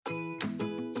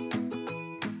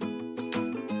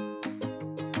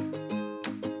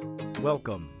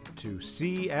Welcome to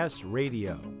CS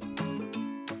Radio.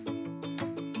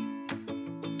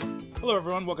 Hello,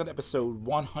 everyone. Welcome to episode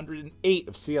 108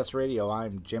 of CS Radio.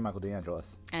 I'm J. Michael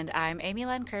DeAngelis. And I'm Amy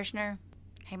Lynn Kirshner.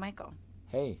 Hey, Michael.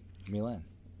 Hey, Amy-Lynn.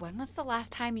 When was the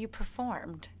last time you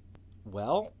performed?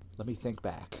 Well, let me think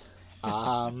back.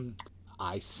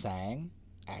 I sang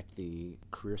at the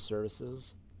Career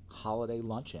Services Holiday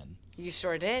Luncheon. You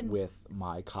sure did. With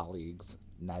my colleagues,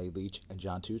 Natty Leach and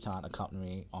John Touton, accompanying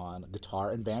me on guitar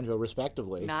and banjo,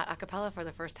 respectively. Not a cappella for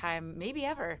the first time, maybe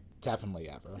ever. Definitely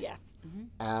ever. Yeah.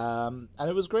 Mm-hmm. And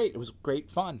it was great. It was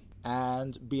great fun.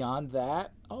 And beyond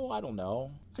that, I don't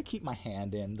know. I keep my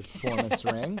hand in the performance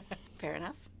ring. Fair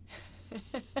enough.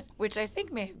 Which I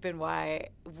think may have been why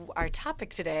our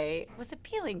topic today was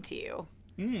appealing to you.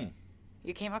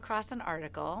 You came across an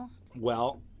article.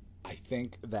 Well, I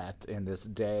think that in this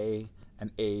day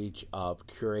and age of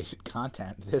curated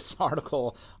content, this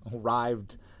article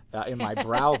arrived in my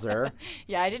browser.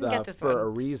 Yeah, I didn't get this for one. a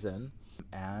reason.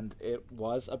 And it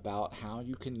was about how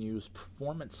you can use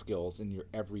performance skills in your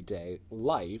everyday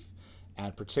life,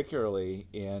 and particularly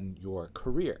in your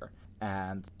career.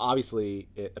 And obviously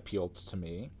it appealed to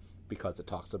me because it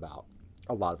talks about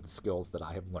a lot of the skills that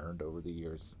I have learned over the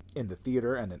years in the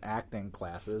theater and in acting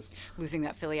classes. Losing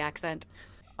that Philly accent.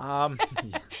 Yeah.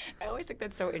 I always think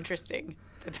that's so interesting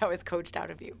that was coached out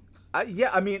of you.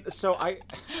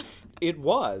 It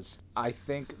was. I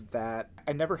think that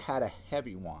I never had a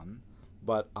heavy one,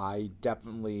 but I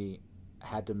definitely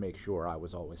had to make sure I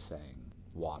was always saying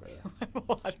water.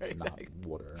 Water, exactly. Not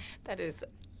water. That is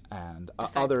and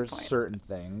besides other the point. certain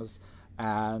things.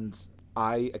 And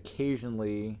I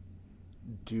occasionally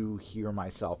do hear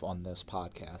myself on this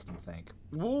podcast and think,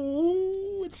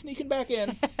 ooh, it's sneaking back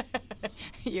in.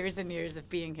 Years and years of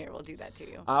being here will do that to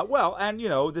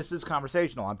you. This is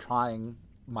conversational. I'm trying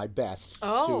my best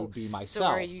to be myself.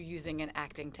 So are you using an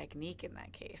acting technique in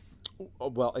that case?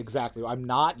 Well, exactly. I'm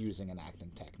not using an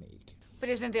acting technique. But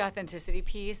isn't the authenticity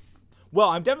piece? Well,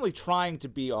 I'm definitely trying to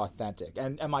be authentic.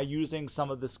 And am I using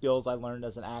some of the skills I learned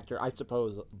as an actor? I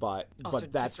suppose, but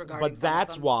that's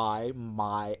why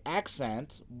my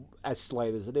accent, as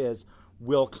slight as it is,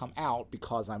 will come out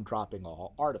because I'm dropping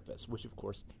all artifice, which of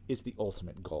course is the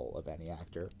ultimate goal of any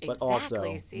actor. But Exactly,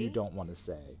 also, see? you don't want to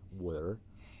say "were"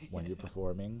 when you're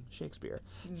performing Shakespeare.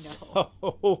 No.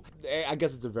 So I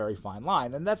guess it's a very fine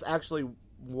line, and that's actually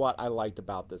what I liked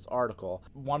about this article.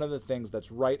 One of the things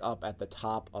that's right up at the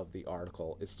top of the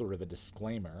article is sort of a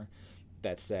disclaimer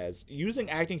that says using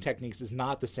acting techniques is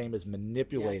not the same as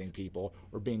manipulating people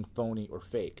or being phony or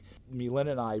fake. Lynn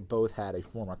and I both had a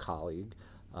former colleague,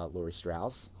 Lori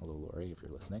Strauss, hello Lori if you're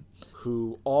listening,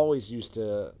 who always used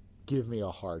to give me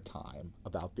a hard time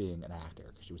about being an actor,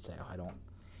 because she would say,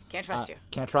 Can't trust you.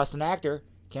 Can't trust an actor.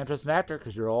 Can't trust an actor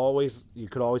because you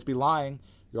could always be lying.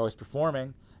 You're always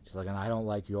performing. She's like, and I don't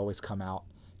like you always come out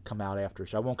after a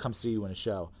show. I won't come see you in a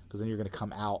show because then you're going to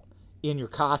come out in your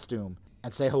costume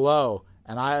and say hello.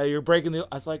 And you're breaking I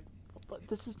was like, but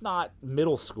this is not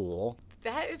middle school.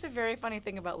 That is a very funny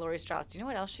thing about Lori Strauss. Do you know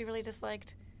what else she really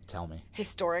disliked? Tell me.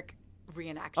 Historic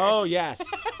reenactors. Oh, yes.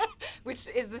 Which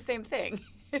is the same thing.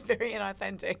 Very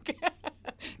inauthentic.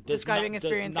 Describing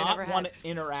experience I never had. Does not want to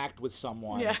interact with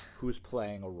someone who's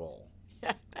playing a role.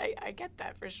 Yeah, I get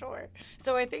that for sure.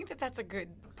 So I think that that's a good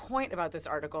point about this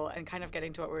article, and kind of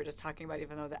getting to what we were just talking about,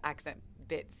 even though the accent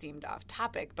bit seemed off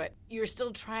topic. But you're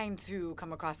still trying to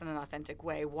come across in an authentic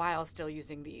way while still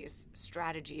using these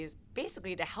strategies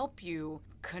basically to help you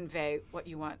convey what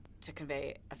you want to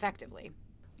convey effectively.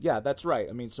 Yeah, that's right.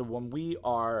 I mean, so when we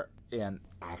are in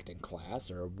acting class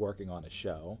or working on a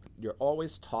show, you're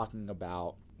always talking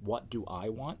about what do I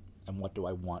want? And what do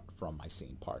I want from my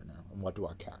scene partner? And what do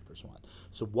our characters want?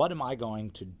 So what am I going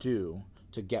to do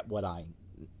to get what I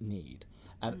need?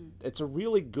 And it's a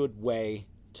really good way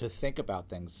to think about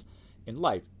things in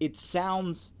life. It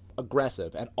sounds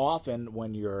aggressive, and often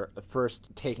when you're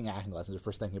first taking acting lessons or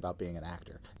first thinking about being an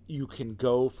actor, you can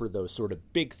go for those sort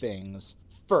of big things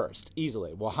first,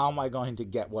 easily. Well, how am I going to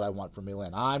get what I want from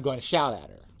Lynn? I'm going to shout at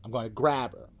her. I'm going to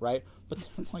grab her, right? But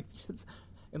then,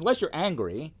 unless you're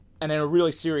angry, and in a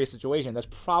really serious situation, that's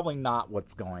probably not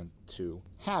what's going to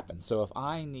happen. So if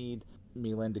I need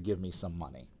Lynn to give me some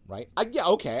money, right? I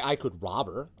could rob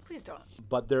her. Please don't.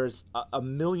 But there's a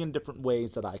million different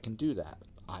ways that I can do that.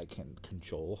 I can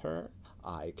cajole her.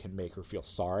 I can make her feel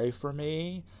sorry for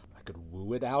me. I could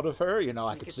woo it out of her.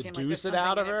 I could seduce it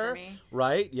out of her.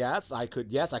 Right? Yes, I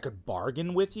could. Yes, I could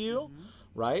bargain with you. Mm-hmm.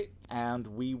 Right? And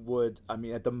we would,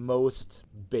 at the most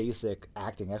basic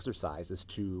acting exercise is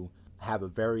to have a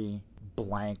very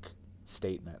blank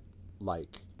statement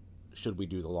like, should we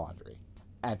do the laundry?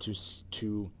 and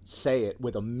to say it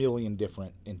with a million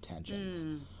different intentions,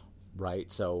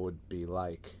 right? So it would be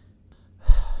like,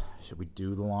 should we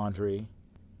do the laundry?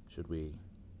 Should we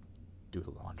do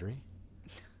the laundry?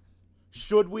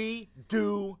 Should we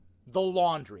do the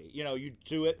laundry? You know, you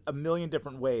do it a million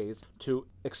different ways to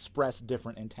express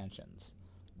different intentions,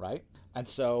 right? And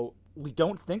so we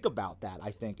don't think about that,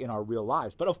 I think, in our real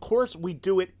lives. But of course, we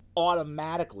do it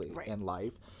automatically in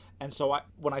life. And so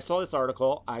when I saw this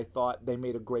article, I thought they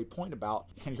made a great point about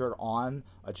when you're on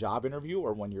a job interview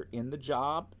or when you're in the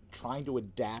job, trying to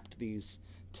adapt these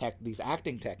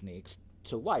acting techniques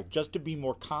to life, just to be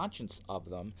more conscious of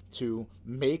them, to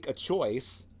make a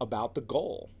choice about the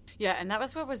goal. Yeah, and that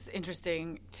was what was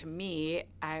interesting to me.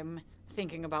 I'm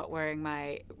thinking about wearing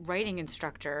my writing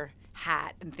instructor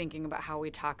hat and thinking about how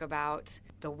we talk about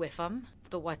the WIFM,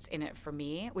 the what's in it for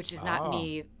me, which is not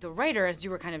me, the writer, as you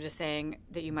were kind of just saying,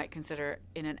 that you might consider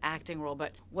in an acting role,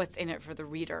 but what's in it for the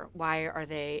reader? Why are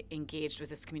they engaged with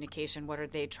this communication? What are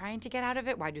they trying to get out of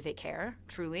it? Why do they care,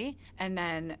 truly? And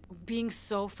then being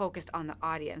so focused on the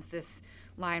audience, this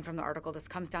line from the article, this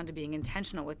comes down to being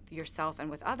intentional with yourself and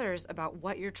with others about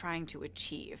what you're trying to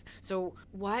achieve. So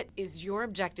what is your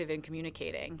objective in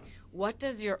communicating? What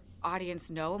does your audience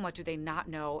know and what do they not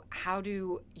know? How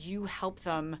do you help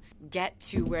them get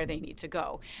to where they need to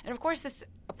go? And of course, this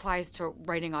applies to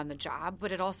writing on the job,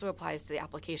 but it also applies to the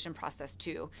application process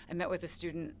too. I met with a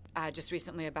student just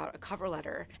recently about a cover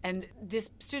letter, and this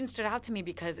student stood out to me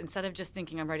because instead of just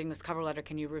thinking, I'm writing this cover letter,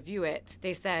 can you review it?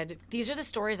 They said, these are the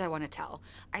stories I want to tell.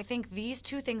 I think these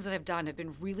two things that I've done have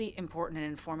been really important and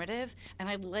informative, and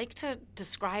I'd like to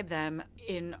describe them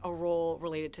in a role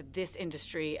related to this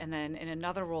industry, and then in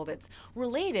another role that's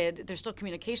related, there's still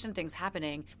communication things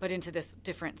happening, but into this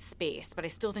different space. But I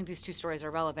still think these two stories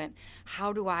are relevant.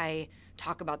 How do I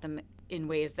talk about them in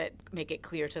ways that make it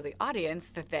clear to the audience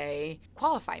that they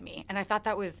qualify me? And I thought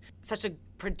that was such a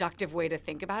productive way to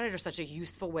think about it, or such a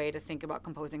useful way to think about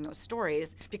composing those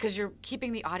stories, because you're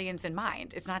keeping the audience in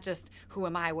mind. It's not just who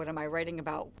am I, what am I writing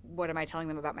about, what am I telling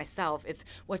them about myself? It's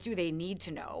what do they need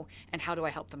to know and how do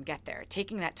I help them get there?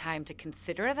 Taking that time to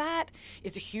consider that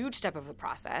is a huge step of the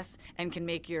process and can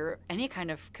make your any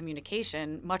kind of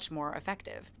communication much more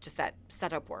effective. Just that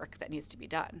setup work that needs to be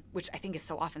done, which I think is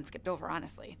so often skipped over,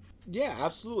 honestly. Yeah,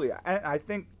 absolutely. I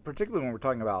think particularly when we're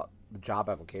talking about the job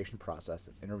application process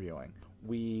and interviewing,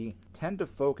 we tend to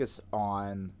focus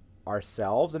on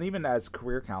ourselves, and even as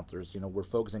career counselors, we're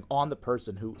focusing on the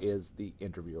person who is the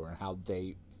interviewer and how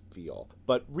they feel.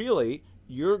 But really,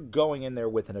 you're going in there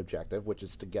with an objective, which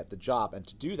is to get the job, and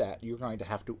to do that, you're going to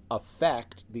have to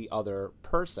affect the other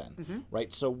person,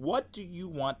 right? So what do you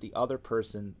want the other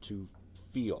person to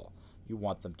feel? You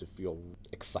want them to feel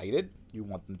excited. You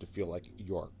want them to feel like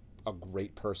you're a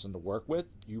great person to work with.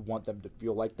 You want them to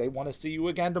feel like they want to see you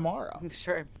again tomorrow.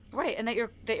 Sure. Right, and that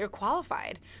you're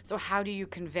qualified. So how do you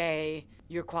convey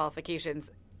your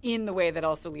qualifications in the way that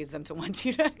also leads them to want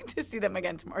you to see them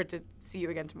again tomorrow, to see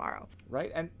you again tomorrow?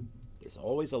 Right, and there's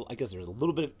always I guess there's a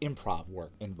little bit of improv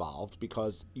work involved,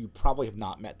 because you probably have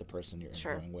not met the person you're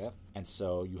interviewing with, and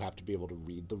so you have to be able to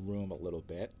read the room a little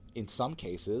bit. In some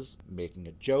cases, making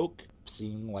a joke,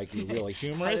 seeming like you're really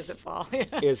humorous How does it fall?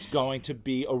 is going to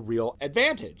be a real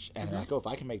advantage. And I go, if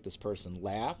I can make this person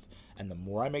laugh, and the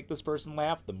more I make this person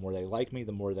laugh, the more they like me,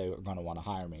 the more they're going to want to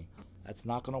hire me. That's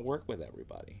not going to work with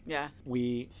everybody. Yeah.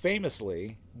 We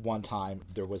famously, one time,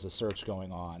 there was a search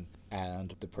going on,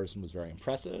 and the person was very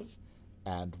impressive,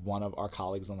 and one of our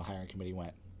colleagues on the hiring committee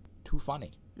went, too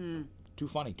funny. Too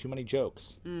funny, too many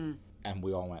jokes. And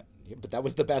we all went, yeah, but that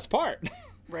was the best part.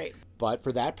 Right. But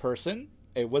for that person,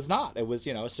 it was not. It was,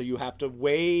 so you have to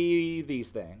weigh these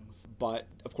things. But,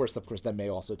 of course, that may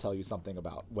also tell you something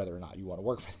about whether or not you want to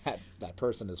work for that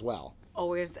person as well.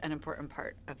 Always an important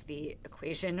part of the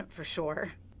equation, for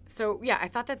sure. So, yeah, I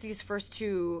thought that these first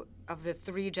two of the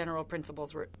three general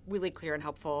principles were really clear and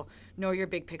helpful. Know your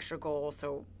big picture goal.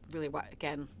 So, really, why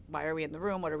are we in the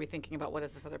room? What are we thinking about? What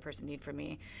does this other person need from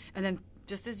me? And then,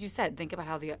 just as you said, think about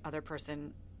how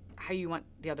you want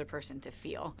the other person to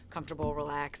feel. Comfortable,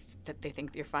 relaxed, that they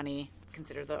think you're funny.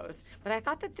 Consider those. But I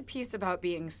thought that the piece about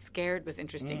being scared was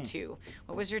interesting, too.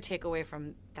 What was your takeaway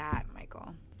from that,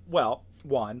 Michael? Well,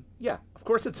 one, yeah, of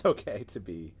course it's okay to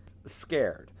be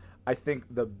scared. I think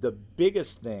the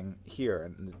biggest thing here,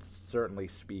 and it certainly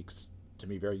speaks to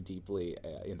me very deeply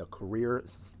in the career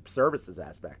services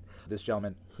aspect, this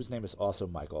gentleman, whose name is also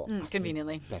Michael.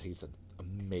 Conveniently. I bet he's an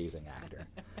amazing actor.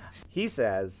 He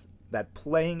says that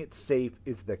playing it safe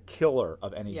is the killer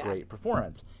of any great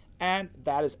performance. And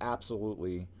that is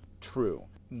absolutely true.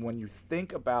 When you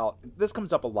think about, this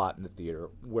comes up a lot in the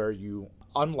theater, where you,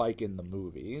 unlike in the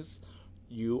movies,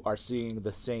 you are seeing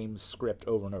the same script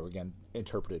over and over again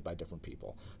interpreted by different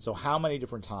people. So how many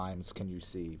different times can you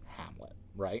see Hamlet,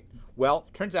 right? Well,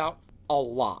 turns out a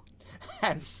lot.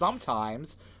 And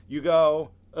sometimes you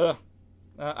go,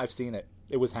 I've seen it.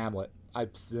 It was Hamlet.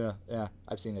 I've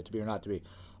seen it, to be or not to be.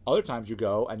 Other times you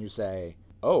go and you say,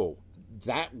 oh,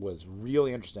 that was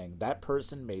really interesting. That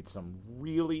person made some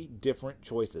really different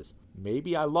choices.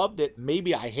 Maybe I loved it.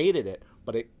 Maybe I hated it.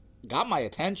 But it got my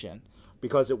attention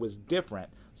because it was different.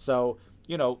 So,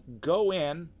 go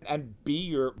in and be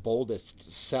your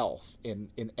boldest self in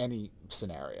any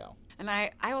scenario. And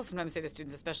I will sometimes say to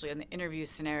students, especially in the interview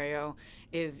scenario,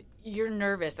 is you're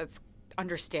nervous. That's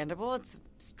understandable. It's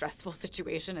a stressful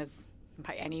situation as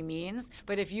by any means.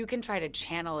 But if you can try to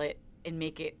channel it and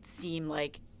make it seem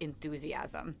like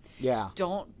enthusiasm. Yeah.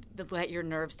 Don't let your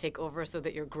nerves take over so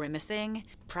that you're grimacing.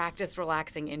 Practice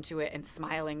relaxing into it and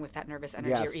smiling with that nervous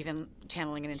energy, or even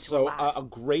channeling it into a laugh. A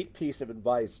great piece of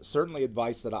advice, certainly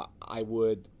advice that I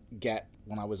would get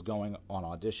when I was going on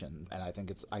audition, and I think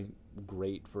it's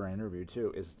great for an interview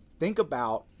too, is think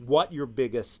about what your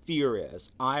biggest fear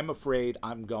is. I'm afraid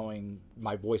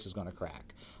my voice is going to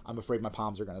crack. I'm afraid my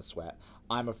palms are going to sweat.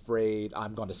 I'm afraid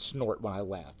I'm going to snort when I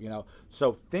laugh,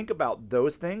 So think about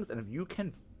those things, and if you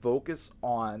can focus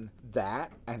on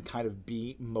that and kind of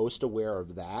be most aware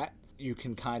of that, you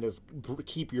can kind of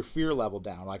keep your fear level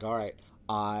down. Like, all right,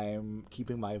 I'm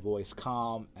keeping my voice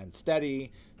calm and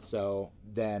steady, so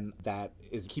then that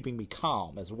is keeping me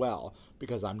calm as well,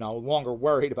 because I'm no longer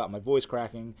worried about my voice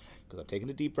cracking, because I'm taking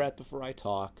a deep breath before I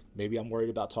talk. Maybe I'm worried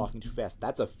about talking too fast.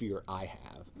 That's a fear I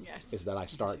have, is that I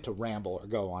start to ramble or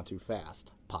go on too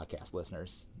fast. Podcast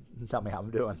listeners, tell me how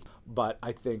I'm doing. But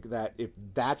I think that if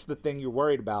that's the thing you're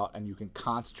worried about and you can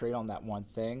concentrate on that one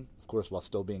thing, of course, while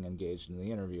still being engaged in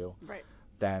the interview, right,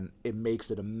 then it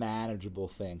makes it a manageable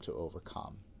thing to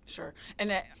overcome. Sure.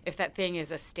 And if that thing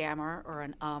is a stammer or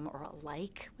an or a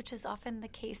like, which is often the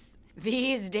case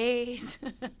these days,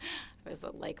 I was a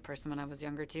like person when I was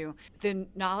younger too, the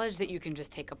knowledge that you can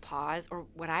just take a pause, or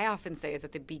what I often say is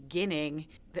at the beginning,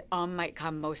 the might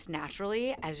come most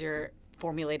naturally as you're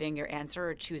formulating your answer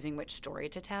or choosing which story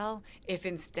to tell. If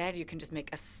instead you can just make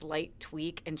a slight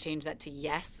tweak and change that to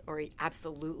yes or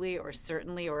absolutely or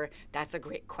certainly or that's a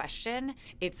great question,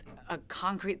 it's a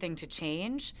concrete thing to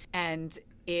change. And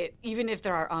it, even if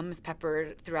there are ums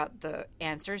peppered throughout the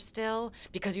answer still,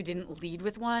 because you didn't lead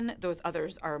with one, those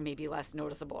others are maybe less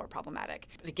noticeable or problematic.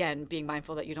 But again, being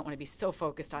mindful that you don't want to be so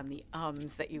focused on the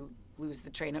ums that you lose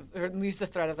the lose the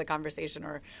thread of the conversation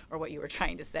or what you were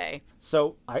trying to say.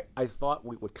 So I thought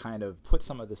we would kind of put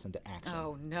some of this into action.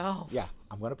 Oh, no. Yeah,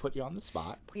 I'm going to put you on the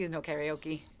spot. Please no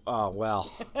karaoke. Oh,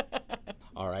 well.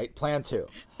 All right, plan 2.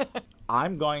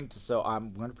 I'm going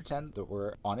to pretend that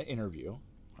we're on an interview.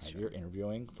 Right? Sure. You're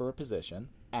interviewing for a position,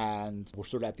 and we're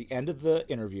sort of at the end of the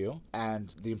interview,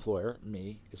 and the employer,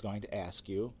 me, is going to ask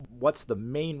you, what's the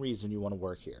main reason you want to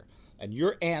work here? And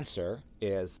your answer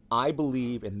is, I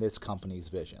believe in this company's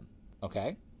vision.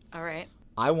 Okay? All right.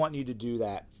 I want you to do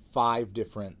that 5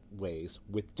 different ways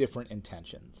with different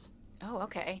intentions. Oh,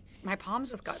 okay. My palms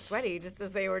just got sweaty just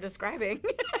as they were describing,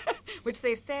 which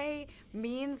they say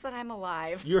means that I'm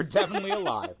alive. You're definitely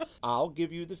alive. I'll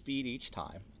give you the feed each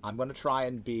time. I'm going to try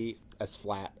and be as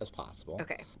flat as possible.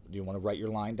 Okay. Do you want to write your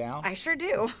line down? I sure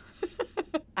do.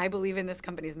 I believe in this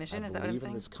company's mission. Is that what I'm saying? I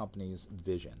believe in this company's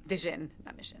vision. Vision,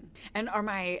 not mission. And are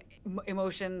my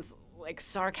emotions like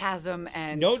sarcasm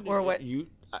and no, or what?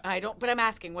 I don't. But I'm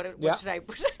asking, what should I?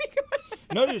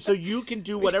 No, so you can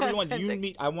do whatever you want.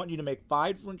 I want you to make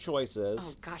 5 different choices.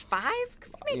 Oh gosh, 5?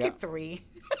 Could we make it 3?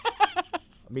 I'll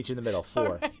meet you in the middle.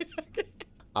 4. Right, okay.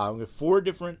 4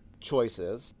 different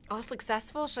choices. All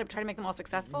successful? Should I try to make them all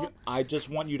successful? I just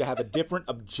want you to have a different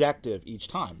objective each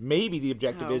time. Maybe the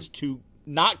objective is to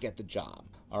not get the job.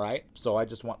 All right. So I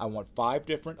want 5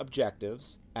 different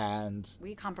objectives, and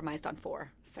we compromised on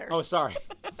 4, sir. Oh, sorry.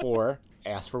 4.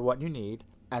 Ask for what you need,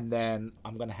 and then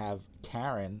I'm going to have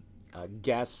Karen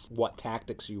guess what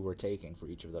tactics you were taking for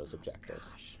each of those objectives.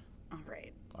 Gosh. All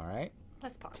right. All right.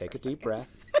 Let's pause. Take a deep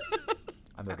breath.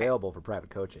 I'm available for private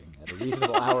coaching at a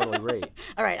reasonable hourly rate.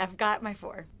 All right, I've got my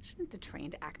 4. Shouldn't the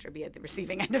trained actor be at the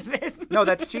receiving end of this? No,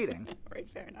 that's cheating. All right,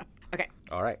 fair enough. Okay.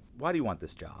 All right. Why do you want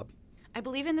this job? I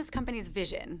believe in this company's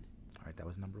vision. All right, that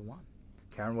was number 1.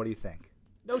 Karen, what do you think?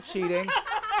 No cheating.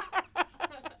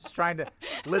 She's trying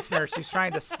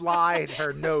to slide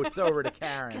her notes over to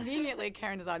Karen. Conveniently,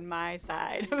 Karen is on my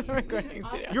side of the recording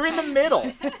studio. You're in the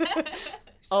middle.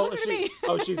 She's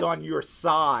she's on your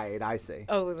side. I see.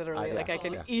 Oh, literally. I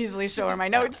can easily show her my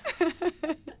notes. I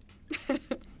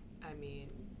mean,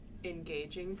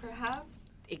 engaging, perhaps?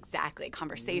 exactly.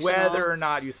 Conversational. Whether or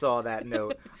not you saw that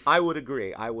note, I would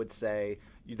agree. I would say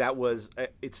that was,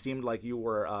 it seemed like you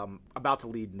were about to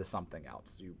lead into something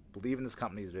else. You believe in this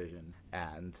company's vision,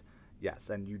 and yes,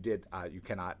 and you did. You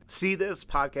cannot see this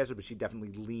podcaster, but she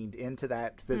definitely leaned into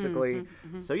that physically.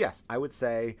 So yes, I would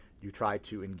say you tried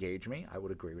to engage me. I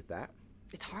would agree with that.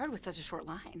 It's hard with such a short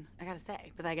line, I gotta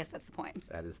say, but I guess that's the point.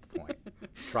 That is the point.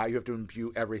 You have to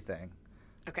imbue everything.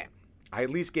 Okay. I at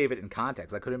least gave it in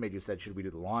context. I could have made you said, should we do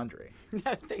the laundry?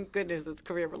 Thank goodness it's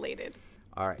career related.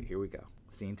 All right, here we go.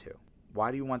 Scene 2.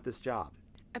 Why do you want this job?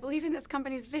 I believe in this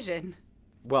company's vision.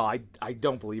 Well, I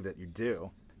don't believe that you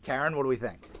do. Karen, what do we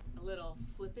think? A little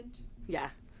flippant. Yeah.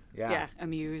 Yeah.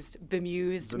 Amused.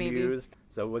 Bemused, maybe. Bemused.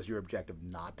 So was your objective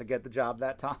not to get the job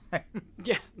that time?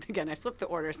 Yeah. Again, I flipped the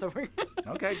order, so we're...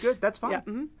 Okay, good. That's fine. Yeah.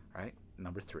 All right,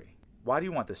 number 3. Why do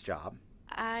you want this job?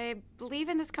 I believe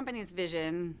in this company's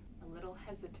vision. A little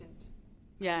hesitant.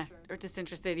 Yeah. Sure. Or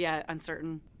disinterested. Yeah.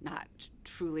 Uncertain. Not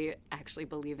truly actually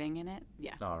believing in it.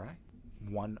 Yeah. All right.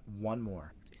 One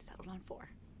more. We settled on 4.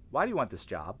 Why do you want this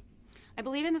job? I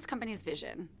believe in this company's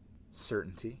vision.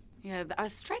 Certainty. Yeah. I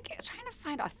was trying to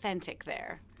find authentic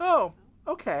there. Oh,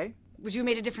 okay. Would you have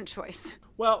made a different choice?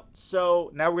 Well,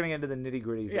 so now we're going to get into the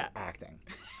nitty-gritties Yeah. of acting.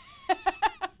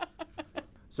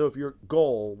 So if your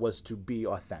goal was to be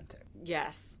authentic.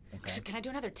 Yes. Okay. Can I do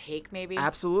another take, maybe?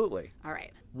 Absolutely. All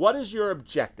right. What is your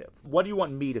objective? What do you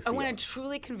want me to I feel? want to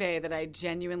truly convey that I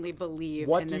genuinely believe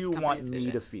What in do this you company's want me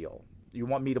vision. to feel? You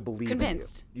want me to believe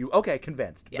Convinced. in you? Okay,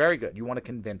 convinced. Yes. Very good. You want to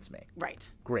convince me. Right.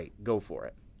 Great. Go for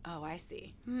it. Oh, I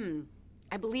see.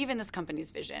 I believe in this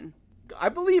company's vision. I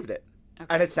believed it. Okay.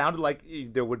 And it sounded like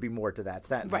there would be more to that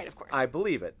sentence. Right, of course. I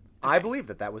believe it. I believed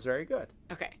it. That was very good.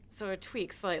 Okay. So a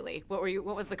tweak slightly. What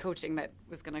was the coaching that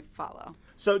was going to follow?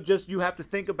 So just you have to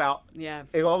think about, Yeah.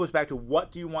 it all goes back to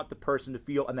what do you want the person to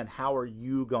feel, and then how are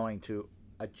you going to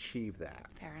achieve that,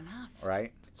 Fair enough.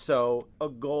 right? So a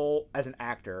goal as an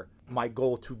actor, my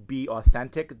goal to be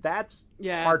authentic, that's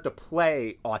Yeah. hard to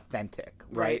play authentic,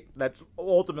 right? Right. That's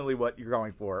ultimately what you're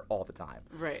going for all the time.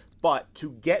 Right. But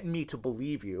to get me to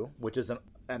believe you, which is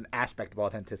an aspect of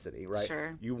authenticity, right?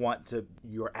 Sure. You want to,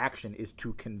 your action is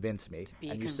to convince me. be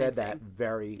and you said that convincing.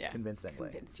 very Yeah. convincingly,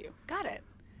 Convince you. Got it.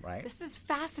 right? This is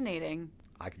fascinating.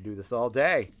 I could do this all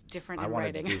day. It's different I in wanted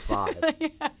writing. to do 5.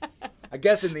 I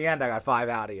guess in the end I got 5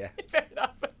 out of you. Fair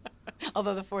enough.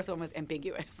 Although the 4th one was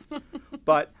ambiguous.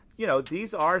 But,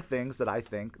 these are things that I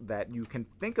think that you can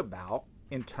think about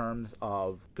in terms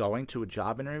of going to a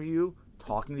job interview,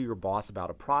 talking to your boss about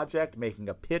a project, making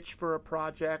a pitch for a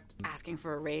project, Asking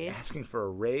for a raise. asking for a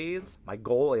raise. My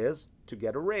goal is to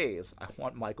get a raise. I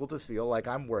want Michael to feel like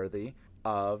I'm worthy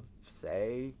of,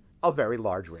 say, a very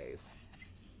large raise.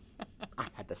 I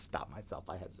had to stop myself.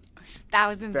 I had a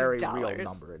Thousands very of dollars. real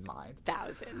number in mind.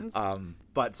 Thousands.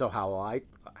 But so how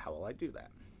will I do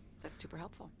that? That's super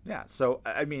helpful. Yeah. So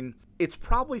I mean, it's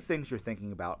probably things you're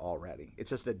thinking about already. It's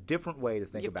just a different way to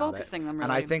think You're about focusing it. them,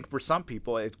 And I really. think for some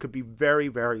people, it could be very,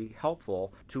 very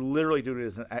helpful to literally do it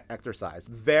as an exercise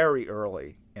very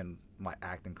early in my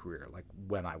acting career, like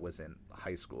when I was in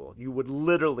high school. You would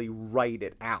literally write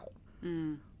it out.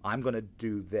 I'm going to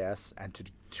do this, and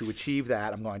to achieve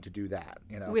that, I'm going to do that.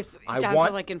 With I down want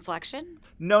to like inflection?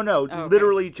 no, okay.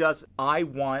 literally just I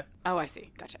want Oh, I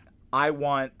see. Gotcha.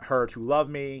 her to love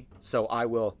me, so I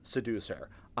will seduce her.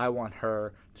 I want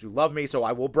her to love me, so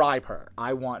I will bribe her.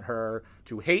 I want her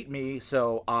to hate me,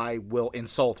 so I will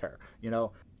insult her.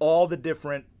 All the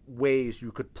different ways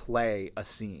you could play a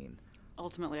scene.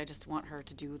 Ultimately, I just want her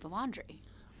to do the laundry.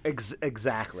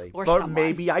 Exactly. Or but someone.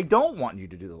 maybe I don't want you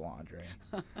to do the laundry.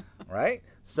 Right?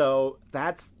 So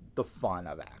that's the fun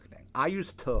of acting. I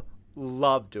used to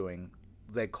love doing,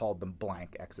 they called them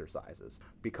blank exercises,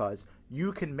 because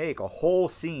you can make a whole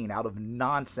scene out of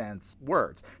nonsense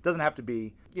words. It doesn't have to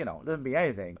be, it doesn't be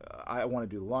anything. I want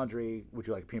to do the laundry. Would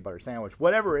you like a peanut butter sandwich?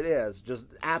 Whatever it is, just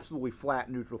absolutely flat,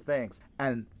 neutral things.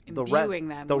 And Imbuing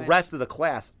them the with- rest of the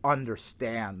class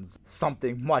understands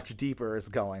something much deeper is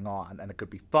going on. And it could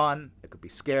be fun. It could be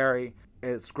scary.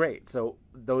 It's great. So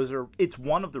it's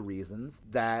one of the reasons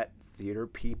that theater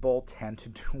people tend to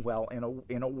do well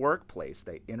in a workplace.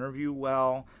 They interview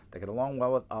well, they get along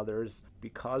well with others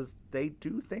because they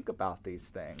do think about these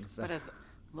things. But as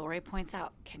Lori points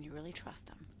out, can you really trust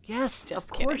them? Yes,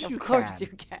 Just of course kidding. you Of course can.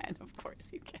 you can. Of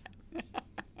course you can.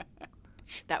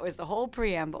 That was the whole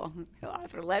preamble. The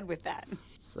author led with that.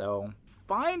 So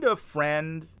find a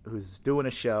friend who's doing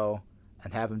a show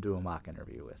and have them do a mock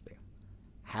interview with you.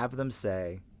 Have them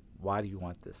say, why do you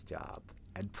want this job?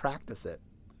 And practice it.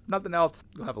 Nothing else,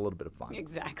 you'll have a little bit of fun.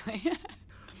 Exactly.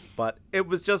 But it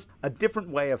was just a different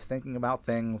way of thinking about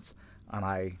things. And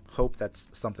I hope that's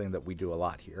something that we do a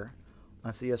lot here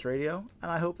on CS Radio,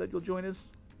 and I hope that you'll join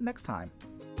us next time.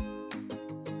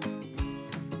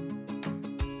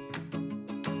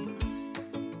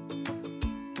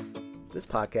 This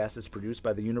podcast is produced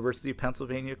by the University of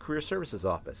Pennsylvania Career Services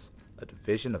Office, a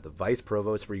division of the Vice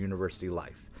Provost for University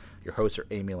Life. Your hosts are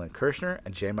Amy Lynn Kirshner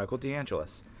and J. Michael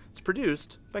DeAngelis. It's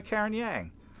produced by Karen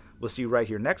Yang. We'll see you right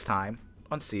here next time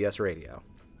on CS Radio.